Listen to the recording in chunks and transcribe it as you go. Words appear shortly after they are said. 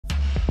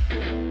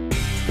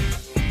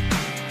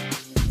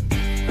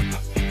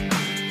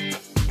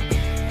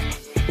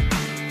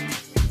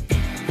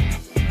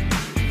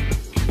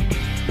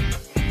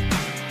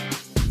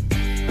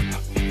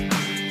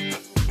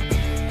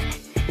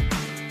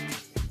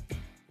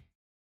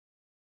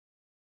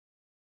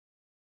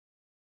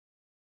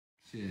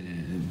All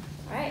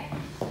right.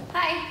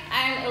 Hi,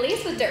 I'm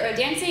Elise with Dirt Road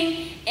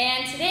Dancing,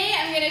 and today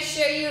I'm going to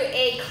show you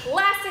a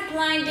classic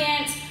line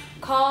dance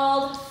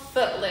called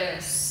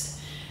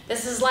Footloose.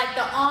 This is like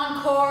the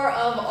encore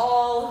of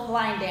all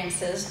line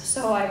dances,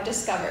 so I've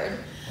discovered.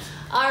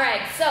 All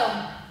right,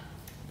 so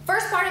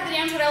first part of the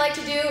dance, what I like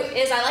to do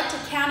is I like to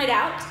count it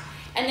out,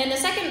 and then the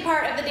second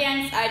part of the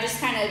dance, I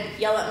just kind of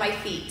yell at my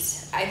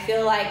feet. I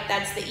feel like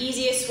that's the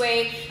easiest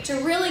way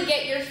to really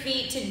get your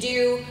feet to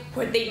do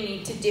what they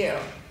need to do.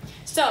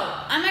 So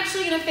I'm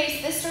actually going to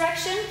face this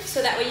direction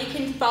so that way you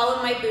can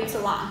follow my boots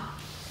along.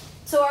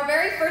 So our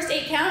very first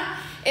 8 count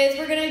is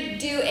we're going to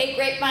do a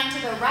grapevine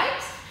to the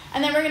right,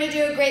 and then we're going to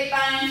do a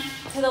grapevine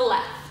to the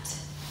left.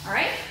 All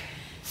right?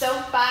 So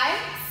 5,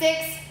 6,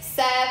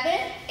 7,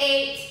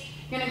 8.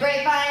 You're going to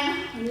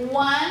grapevine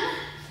 1,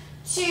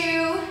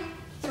 2,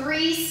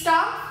 3,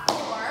 stop,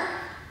 4.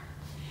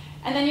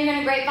 And then you're going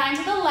to grapevine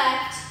to the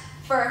left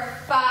for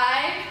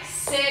 5,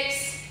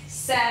 6,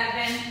 7,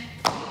 8.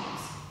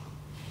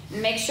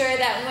 Make sure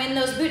that when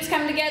those boots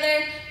come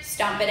together,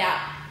 stomp it out.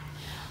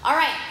 All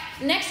right,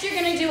 next you're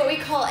gonna do what we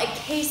call a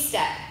K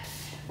step.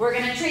 We're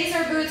gonna trace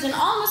our boots in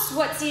almost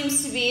what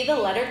seems to be the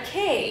letter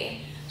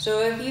K.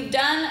 So if you've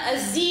done a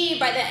Z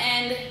by the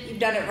end, you've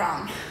done it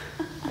wrong.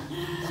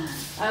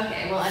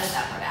 Okay, we'll edit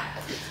that part out.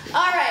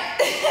 All right,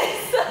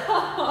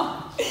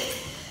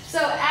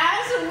 so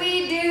as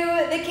we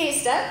do the K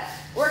step,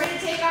 we're gonna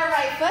take our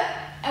right foot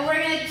and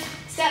we're gonna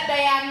step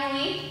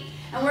diagonally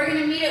and we're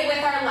gonna meet it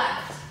with our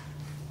left.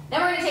 Then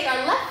we're going to take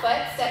our left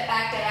foot, step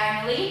back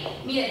diagonally,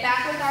 meet it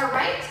back with our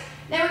right.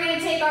 Then we're going to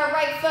take our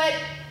right foot,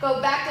 go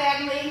back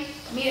diagonally,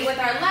 meet it with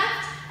our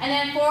left, and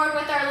then forward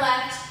with our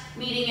left,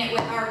 meeting it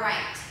with our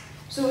right.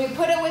 So when we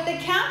put it with the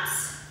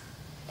counts,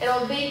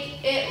 it'll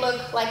make it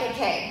look like a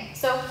K.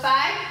 So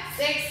 5,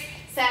 6,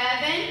 7,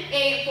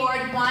 8,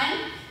 forward,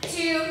 1,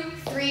 2,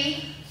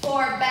 3,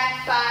 4,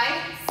 back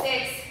 5,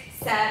 6,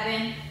 7,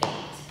 8.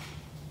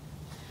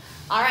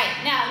 All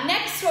right, now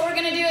next what we're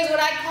going to do is what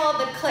I call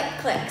the click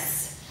clicks.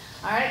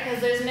 All right, because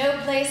there's no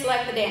place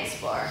like the dance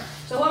floor.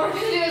 So what we're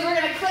going to do is we're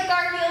going to click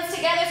our heels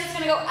together. So it's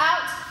going to go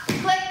out,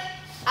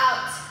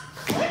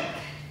 click,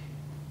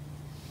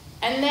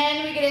 and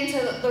then we get into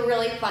the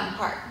really fun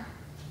part.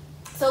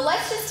 So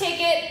let's just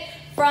take it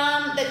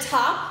from the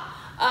top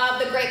of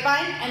the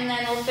grapevine, and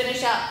then we'll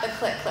finish out the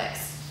click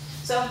clicks.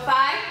 So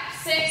 5,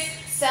 6,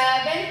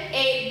 7,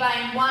 8,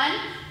 vine 1,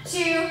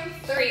 2,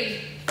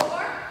 3,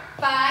 4,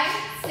 5,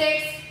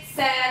 6,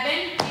 7,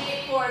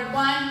 8, forward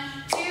 1,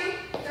 2,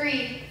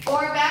 3,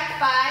 4, back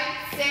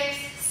 5, 6,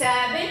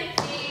 7, 8,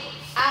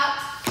 out,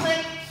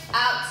 click,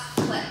 out,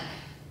 click.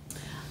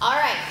 All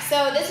right,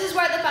 so this is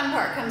where the fun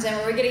part comes in,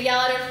 where we're gonna yell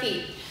at our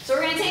feet. So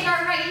we're gonna take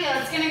our right heel,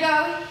 it's gonna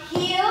go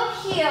heel,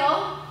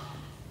 heel,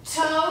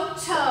 toe,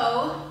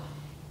 toe,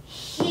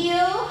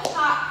 heel,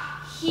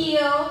 hop,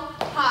 heel,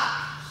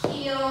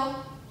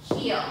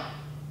 heel.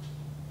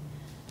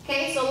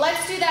 Okay, so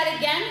let's do that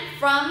again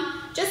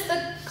from just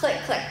the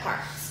click, click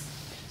parts.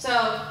 So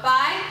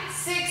 5,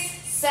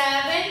 6,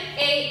 7,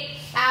 8,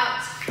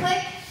 out,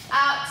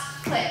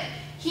 click,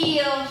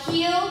 heel,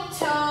 heel,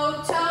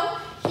 toe, toe,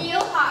 heel,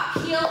 hop,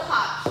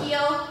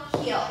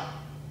 heel.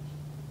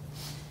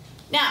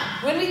 Now,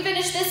 when we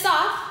finish this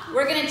off,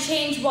 we're gonna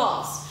change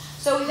walls.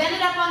 So we've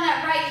ended up on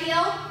that right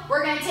heel,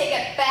 we're gonna take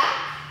it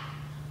back,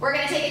 we're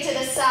gonna take it to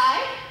the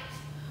side,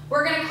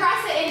 we're gonna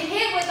cross it and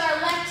hit with our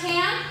left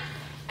hand,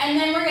 and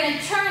then we're gonna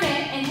turn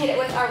it and hit it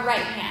with our right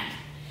hand,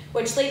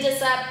 which leads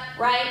us up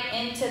right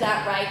into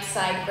that right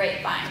side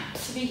grapevine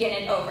to begin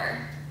it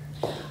over.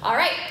 All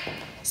right,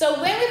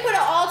 so when we put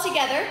it all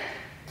together,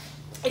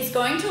 it's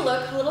going to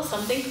look a little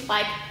something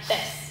like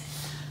this.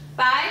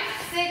 5,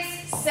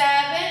 6,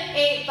 7,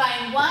 8,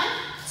 vine 1,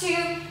 2,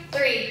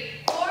 3,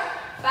 4,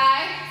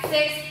 5,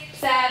 6,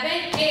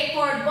 7, 8,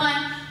 forward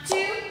 1,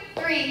 2,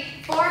 3,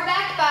 4,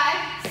 back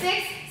 5,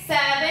 6,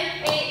 7,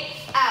 8,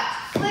 out,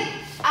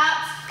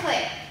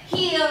 click,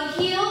 heel,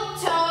 heel,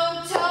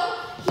 toe, toe,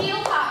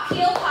 heel, hop,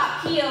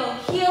 heel,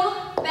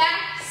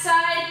 back,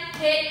 side,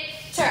 hit,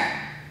 turn.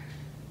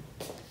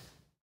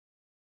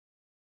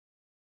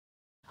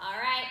 All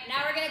right,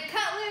 now we're gonna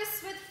cut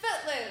loose with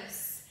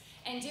Footloose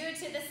and do it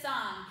to the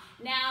song.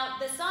 Now,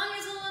 the song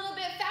is a little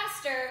bit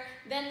faster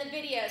than the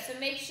video, so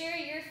make sure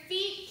your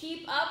feet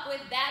keep up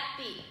with that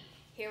beat.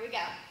 Here we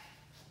go.